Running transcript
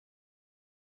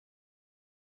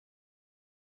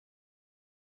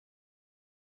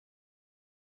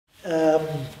Um,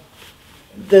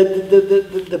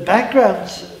 the background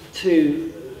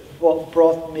to what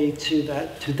brought me to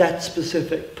that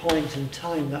specific point in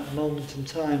time, that moment in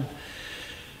time,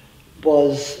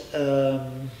 was a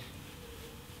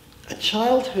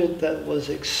childhood that was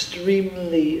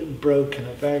extremely broken,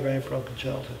 a very, very broken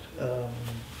childhood.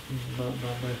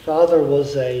 My father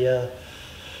was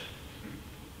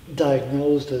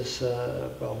diagnosed as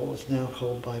well, what was now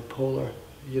called bipolar.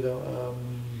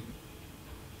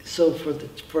 So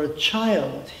for a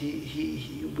child,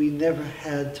 we never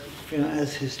had,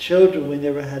 as his children, we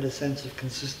never had a sense of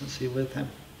consistency with him.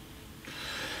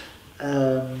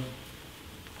 And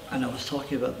I was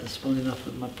talking about this, funny enough,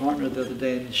 with my partner the other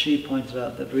day, and she pointed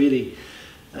out that really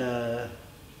a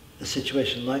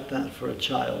situation like that for a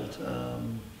child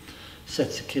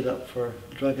sets a kid up for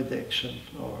drug addiction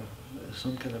or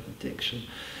some kind of addiction,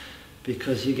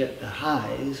 because you get the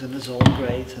highs and it's all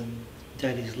great and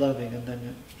daddy's loving, and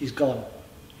then he's gone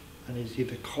and he's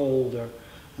either cold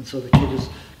and so the kid is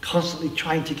constantly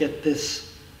trying to get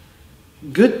this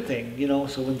good thing,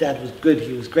 so when dad was good,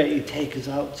 he was great, he'd take us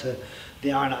out to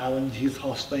the Iron Islands Youth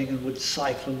Hosteling and would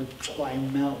cycle and would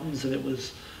climb mountains, and it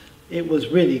was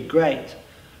really great.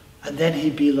 And then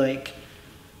he'd be like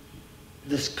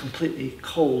this completely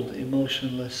cold,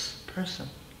 emotionless person.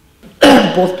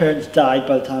 Both parents died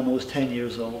by the time I was 10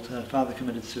 years old. Father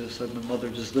committed suicide. My mother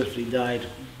just literally died.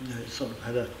 Sort of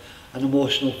had an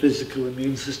emotional, physical,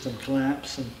 immune system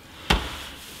collapse, and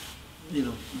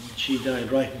she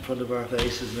died right in front of our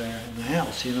faces there in the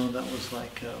house. That was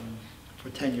like for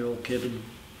a 10-year-old kid, and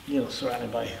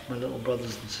surrounded by my little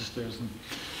brothers and sisters, and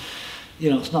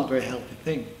it's not a very healthy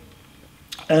thing.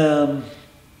 And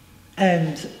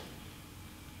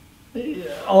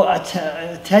a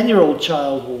 10-year-old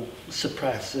child will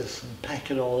suppress this and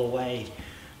pack it all away,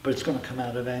 but it's going to come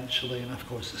out eventually. And of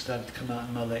course, it started to come out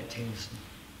in my late teens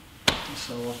and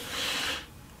so on.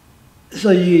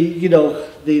 So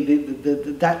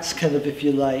that's kind of, if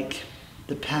you like,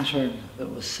 the pattern that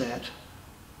was set.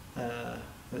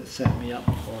 That set me up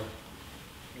for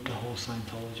the whole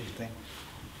Scientology thing.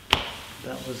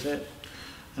 That was it.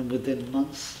 And within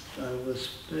months,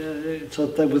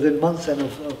 within months then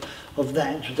of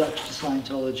that introduction to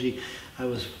Scientology, I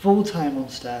was full-time on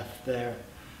staff there.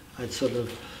 I'd sort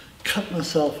of cut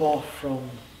myself off from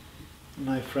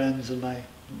my friends and my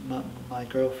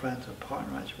girlfriend or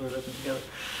partner, actually, we were living together.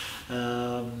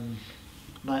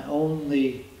 My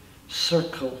only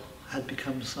circle had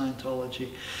become Scientology.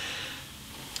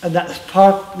 And that's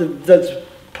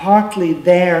partly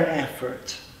their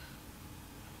effort.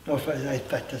 Or in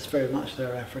fact, that's very much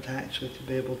their effort, actually, to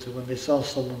be able to, when they saw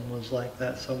someone was like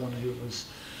that, someone who was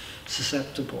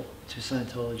susceptible to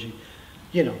Scientology,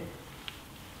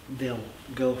 they'll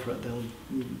go for it, they'll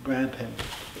grab him.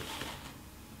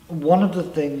 One of the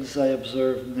things I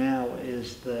observe now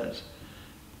is that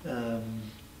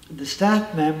the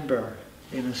staff member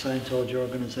in a Scientology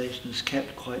organization is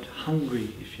kept quite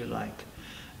hungry, if you like.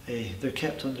 They're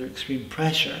kept under extreme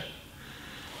pressure.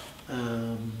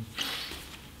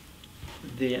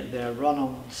 They're run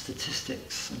on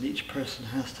statistics, and each person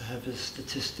has to have his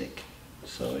statistic.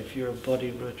 So if you're a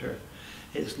body rooter,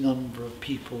 it's number of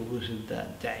people rooted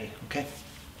that day, okay?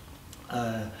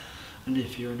 And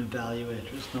if you're an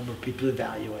evaluator, it's number of people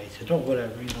evaluated, or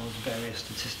whatever, various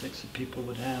statistics that people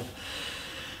would have.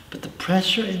 But the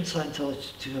pressure in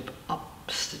Scientology to have up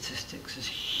statistics is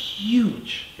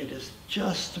huge. It is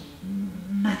just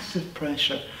massive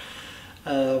pressure.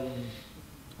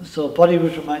 So a body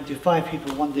rooter might do 5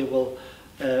 people one day. Well,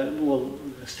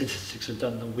 statistics are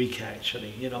done in the week,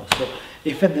 actually. So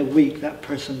if in the week that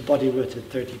person body rooted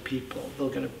 30 people, they'll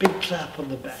get a big clap on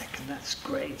the back, and that's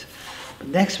great. But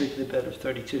next week they better have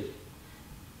 32.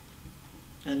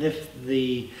 And if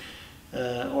the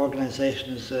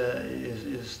organization is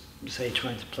say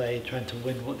trying to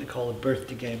win what they call a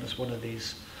birthday game, it's one of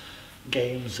these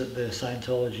games that the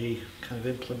Scientology kind of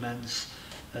implements.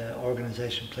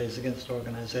 Organization plays against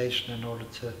organization in order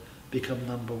to become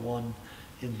number one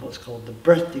in what's called the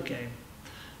birthday game.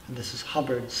 And this is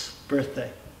Hubbard's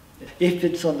birthday. If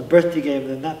it's on the birthday game,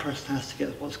 then that person has to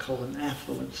get what's called an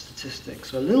affluent statistic.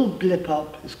 So a little blip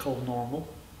up is called normal.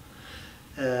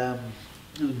 A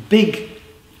big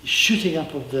shooting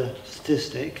up of the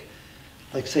statistic,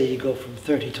 like say you go from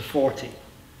 30 to 40,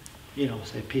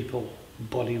 say people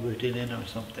body rooted in or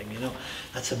something,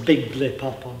 that's a big blip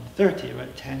up on 30,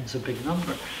 right? 10's a big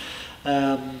number,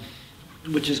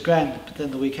 which is grand. But then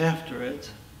the week after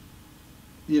it,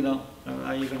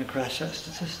 are you going to crash that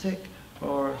statistic,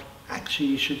 or actually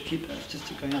you should keep that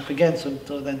statistic going up again?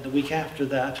 So then the week after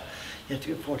that, you have to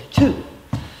get 42,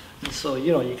 and So,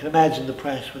 you know, you can imagine the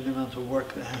pressure and the amount of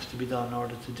work that has to be done in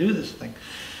order to do this thing.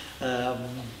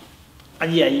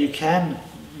 And yeah, you can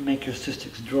make your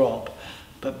statistics drop,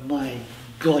 but my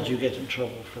God, you get in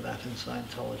trouble for that in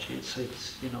Scientology.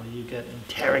 It's you know, you get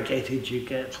interrogated, you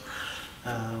get,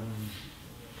 I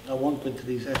won't go into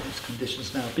these ethics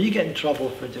conditions now, but you get in trouble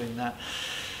for doing that.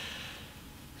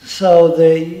 So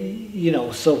you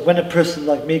know, so when a person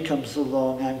like me comes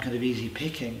along, I'm kind of easy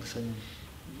pickings, and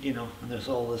you know, and there's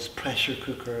all this pressure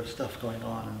cooker of stuff going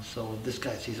on, and so this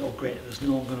guy sees, oh great, there's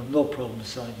no problem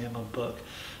selling him a book.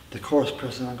 The course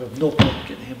person, I'm going, no problem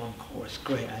getting him on course.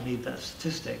 Great, I need that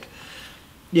statistic.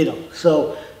 You know,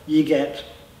 so you get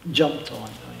jumped on. You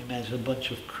know, you imagine a bunch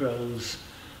of crows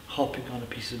hopping on a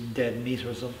piece of dead meat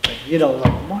or something. You know,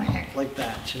 like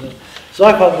that. You know, so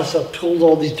I found myself told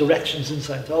all these directions in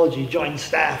Scientology: join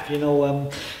staff. You know,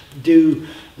 do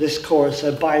this course,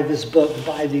 buy this book,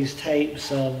 buy these tapes.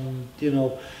 You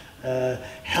know,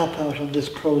 help out on this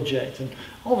project, and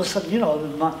all of a sudden, you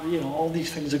know, all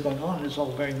these things are going on. It's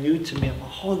all very new to me, and my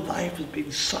whole life is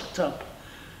being sucked up.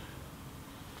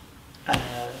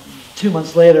 2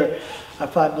 months later, I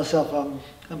find myself,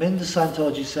 I'm in the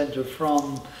Scientology Center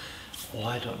from, oh,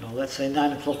 I don't know, let's say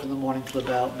 9 o'clock in the morning till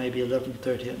about maybe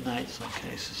 11:30 at night, some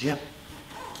cases, yeah.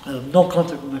 No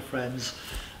contact with my friends.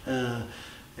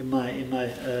 In my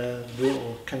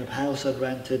little kind of house I'd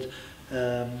rented,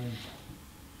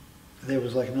 there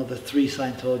was like another 3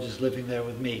 Scientologists living there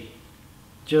with me.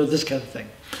 Do you know, this kind of thing.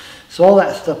 So all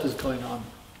that stuff is going on.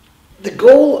 The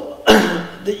goal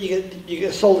that you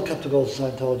get sold a couple of goals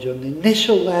of Scientology. On the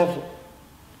initial level,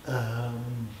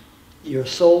 you're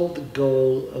sold the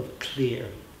goal of clear.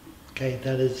 Okay,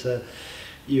 that is,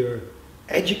 you're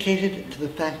educated to the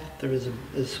fact that there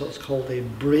is what's called a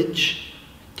bridge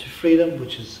to freedom,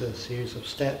 which is a series of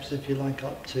steps, if you like,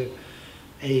 up to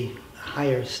a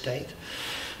higher state.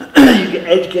 You get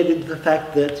educated to the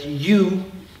fact that you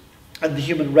and the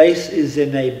human race is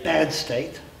in a bad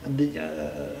state, and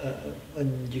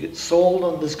you get sold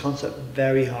on this concept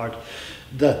very hard.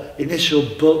 The initial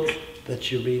book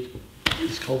that you read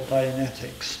is called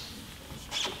Dianetics.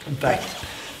 In fact,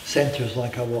 centres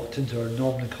like I walked into are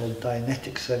normally called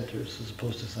Dianetic centres as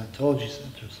opposed to Scientology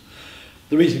centres.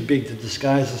 The reason being to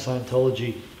disguise the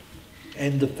Scientology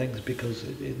end of things, because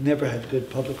it never had good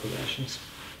public relations.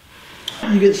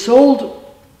 You get sold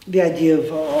the idea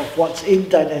of what's in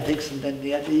Dianetics, and then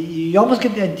you almost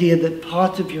get the idea that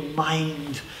part of your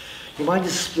mind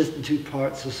is split in 2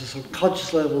 parts. There's a sort of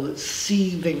conscious level that's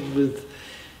seething with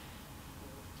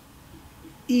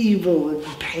evil and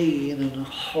pain and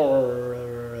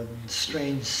horror and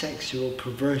strange sexual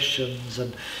perversions,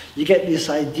 and you get this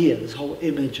idea, this whole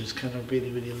image is kind of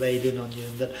really, really laid in on you,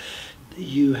 that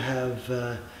you have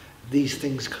these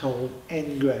things called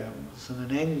engrams,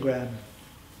 and an engram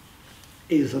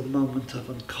is a moment of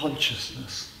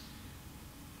unconsciousness.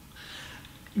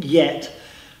 Yet,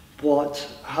 what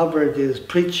Hubbard is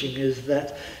preaching is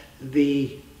that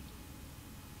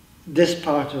this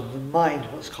part of the mind,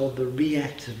 what's called the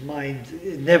reactive mind,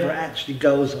 it never actually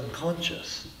goes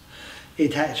unconscious.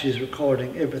 It actually is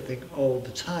recording everything all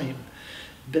the time,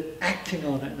 but acting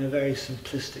on it in a very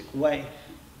simplistic way.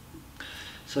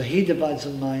 So he divides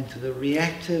the mind to the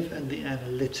reactive and the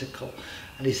analytical.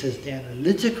 And he says the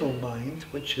analytical mind,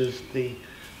 which is the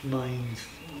mind,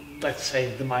 let's say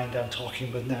the mind I'm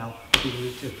talking with now,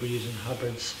 if we're using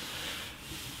Hubbard's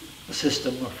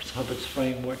system or Hubbard's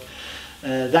framework,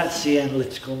 that's the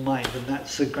analytical mind, and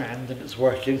that's the grand, and it's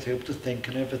working, it's able to think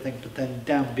and everything. But then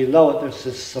down below it, there's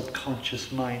this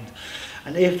subconscious mind.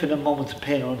 And if in a moment of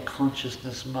pain or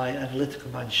unconsciousness, my analytical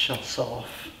mind shuts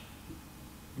off,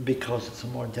 because it's a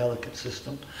more delicate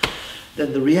system,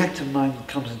 then the reactive mind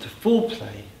comes into full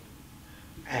play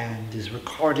and is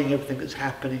recording everything that's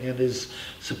happening and is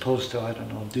supposed to, I don't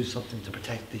know, do something to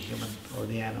protect the human or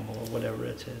the animal or whatever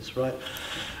it is, right?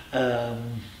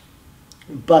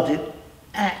 But it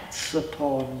acts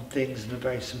upon things in a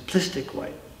very simplistic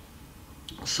way.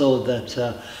 So that,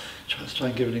 let's try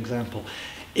and give an example.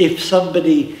 If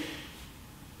somebody,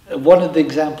 one of the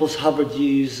examples Hubbard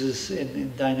uses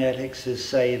in Dianetics is,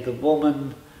 say, the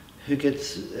woman who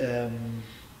gets,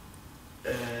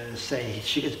 say,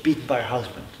 she gets beaten by her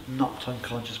husband, knocked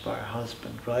unconscious by her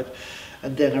husband, right?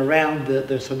 And then around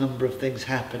there's a number of things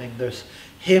happening. There's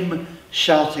him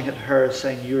shouting at her,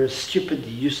 saying, "You're a stupid,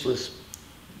 useless,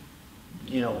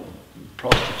 you know,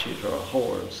 prostitute or a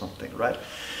whore or something," right?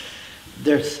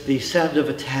 There's the sound of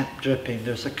a tap dripping.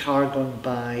 There's a car going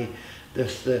by.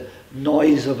 There's the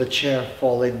noise of a chair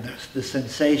falling. There's the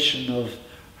sensation of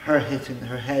her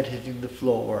head hitting the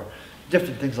floor.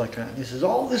 Different things like that. And he says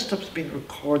all this stuff's been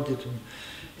recorded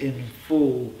in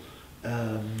full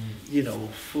you know,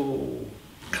 full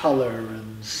color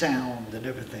and sound and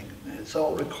everything. It's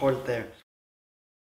all recorded there.